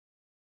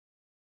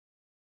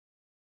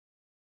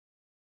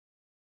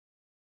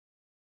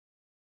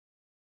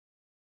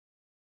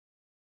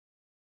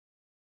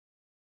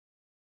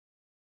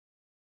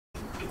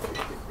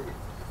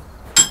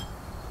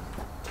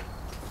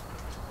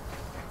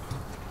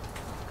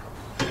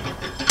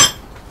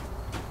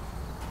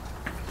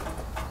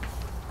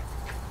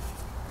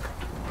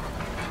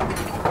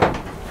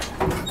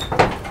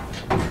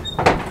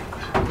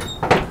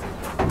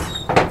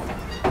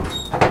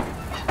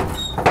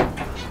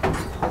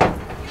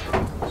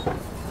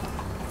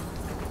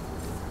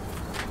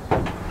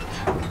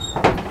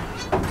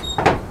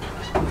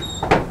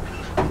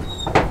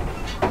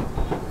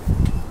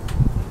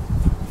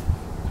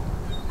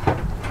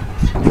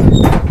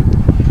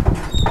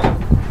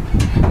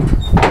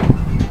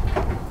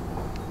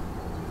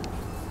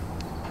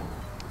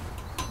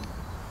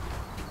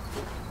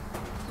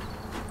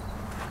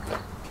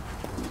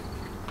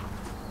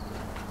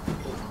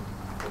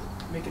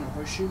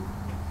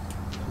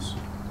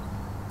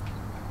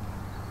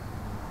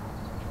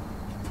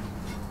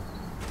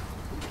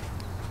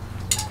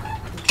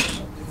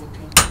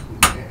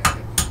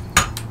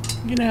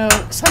You know,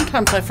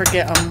 sometimes I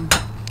forget I'm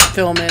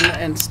filming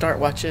and start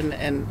watching,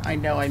 and I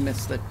know I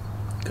missed the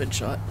good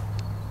shot.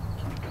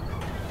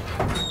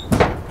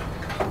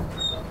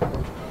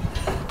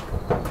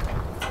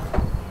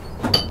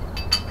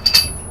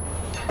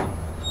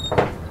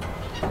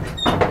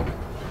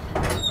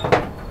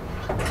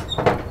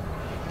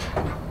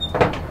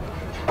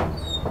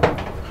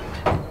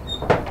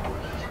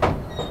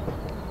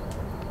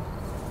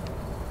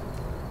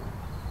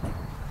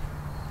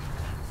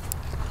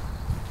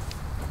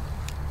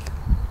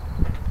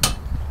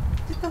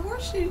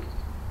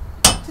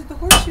 Did the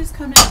horseshoes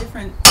come in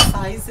different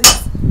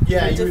sizes?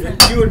 Yeah,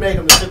 you would make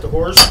them to fit the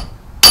horse.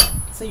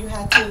 So you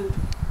had to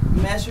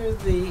measure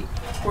the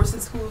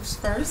horse's hooves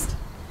first?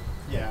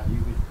 Yeah,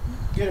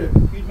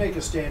 you'd make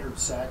a standard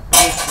set.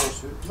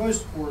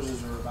 Most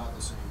horses are about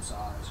the same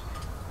size.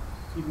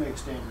 You'd make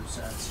standard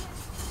sets.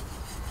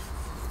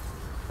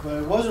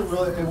 But it wasn't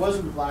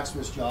the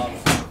blacksmith's job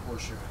for the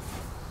horseshoe.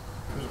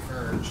 It was a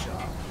farrier's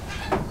job.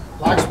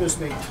 Blacksmiths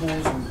made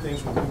tools and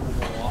things with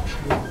movable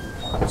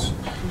parts.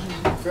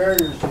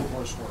 Farriers did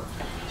horse work.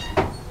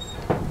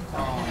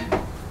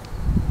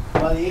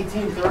 By the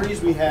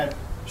 1830s, we had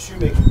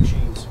shoemaking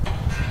machines.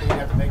 We didn't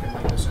have to make them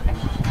like this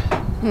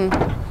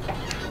anymore.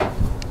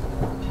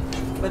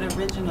 But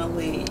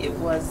originally, it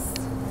was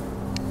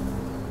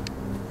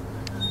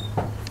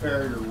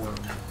farrier work.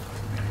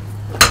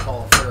 What they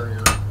call a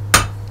farrier.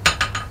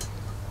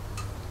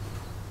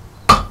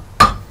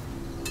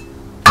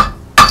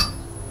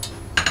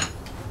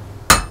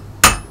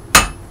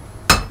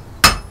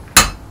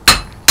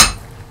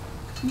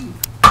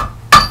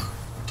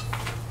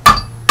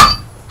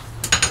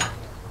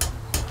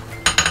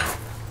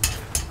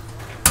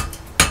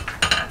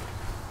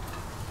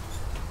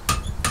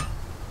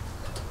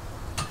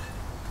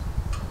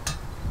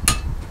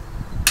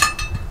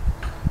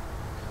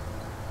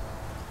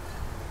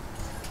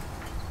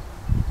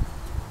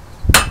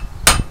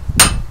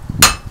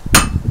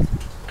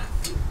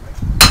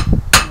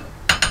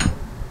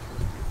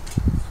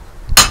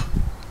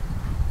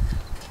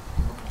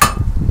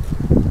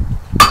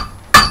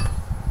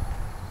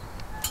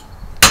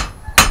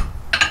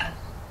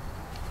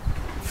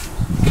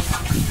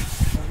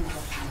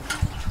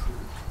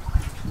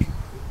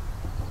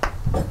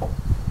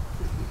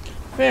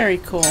 Very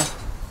cool.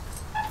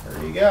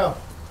 There you go.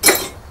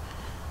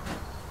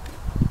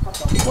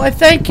 Well, I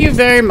thank you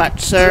very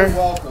much, sir. You're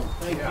welcome.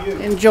 Thank you.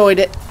 Enjoyed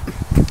it.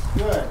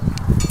 Good.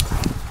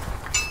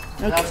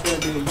 Okay. That's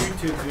going to be a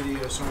YouTube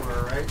video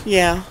somewhere, right?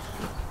 Yeah.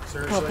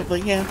 Seriously?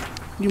 Probably, yeah.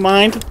 You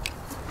mind?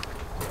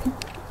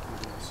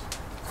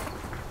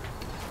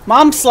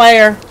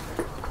 Momselayor.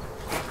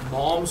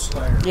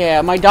 Momselayor.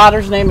 Yeah, my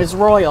daughter's name is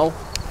Royal.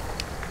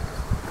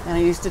 And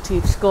I used to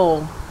teach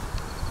school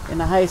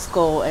in a high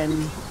school,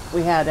 and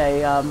we had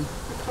a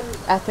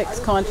ethics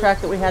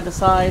contract that we had to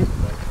sign,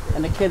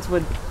 and the kids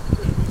would,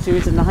 she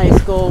was in the high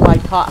school, I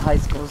taught high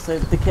school, so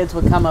the kids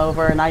would come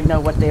over and I'd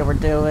know what they were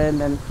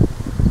doing, and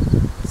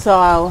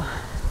so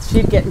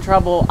she'd get in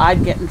trouble,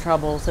 I'd get in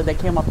trouble, so they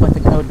came up with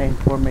a code name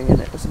for me, and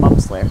it was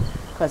Momselayor,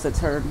 because it's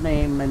her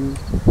name and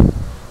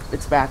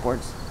it's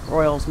backwards.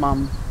 Royal's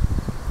mom.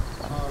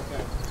 Oh,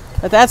 okay.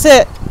 But that's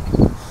it.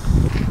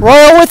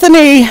 Royal with an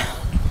E.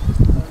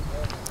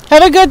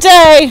 Have a good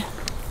day.